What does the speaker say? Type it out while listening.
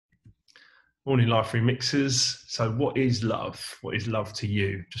Morning life remixers. So what is love? What is love to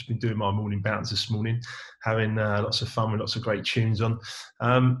you? Just been doing my morning bounce this morning, having lots of fun with lots of great tunes on.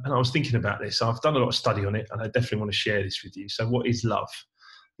 And I was thinking about this. I've done a lot of study on it and I definitely want to share this with you. So what is love?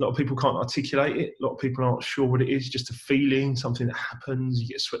 A lot of people can't articulate it. A lot of people aren't sure what it is, just a feeling, something that happens, you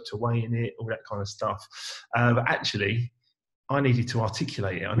get swept away in it, all that kind of stuff. But actually, I needed to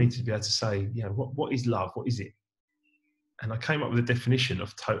articulate it. I needed to be able to say, what is love? What is it? And I came up with a definition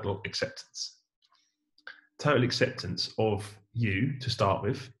of total acceptance. Total acceptance of you to start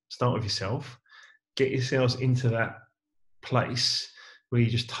with yourself, get yourselves into that place where you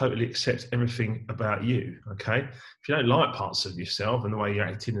just totally accept everything about you, okay? If you don't like parts of yourself and the way you're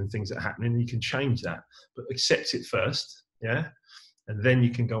acting and things that are happening, you can change that, but accept it first, yeah? And then you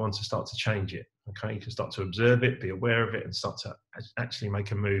can go on to start to change it, okay? You can start to observe it, be aware of it, and start to actually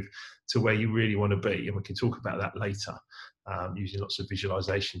make a move to where you really want to be. And we can talk about that later, using lots of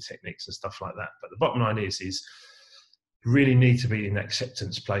visualization techniques and stuff like that. But the bottom line is you really need to be in that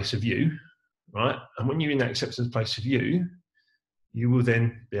acceptance place of you, right? And when you're in that acceptance place of you, you will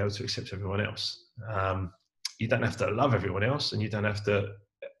then be able to accept everyone else. You don't have to love everyone else, and you don't have to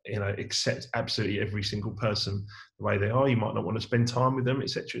accept absolutely every single person the way they are. You might not want to spend time with them,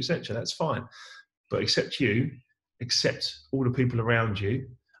 etc., etc. That's fine. But accept you, accept all the people around you,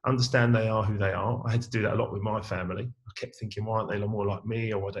 understand they are who they are. I had to do that a lot with my family. I kept thinking, why aren't they more like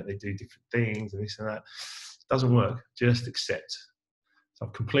me? Or why don't they do different things and this and that? It doesn't work. Just accept. So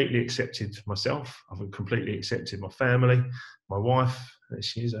I've completely accepted myself. I've completely accepted my family, my wife. There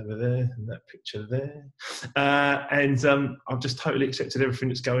she is over there in that picture there. I've just totally accepted everything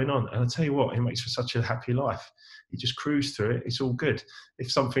that's going on. And I tell you what, it makes for such a happy life. You just cruise through it. It's all good.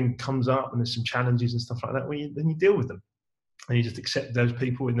 If something comes up and there's some challenges and stuff like that, then you deal with them. And you just accept those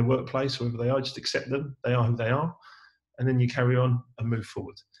people in the workplace, whoever they are, just accept them. They are who they are. And then you carry on and move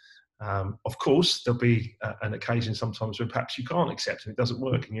forward. Of course, there'll be an occasion sometimes where perhaps you can't accept and it doesn't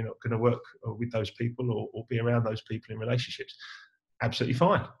work and you're not going to work with those people or be around those people in relationships. Absolutely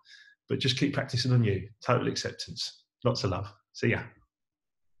fine. But just keep practicing on you. Total acceptance. Lots of love. See ya.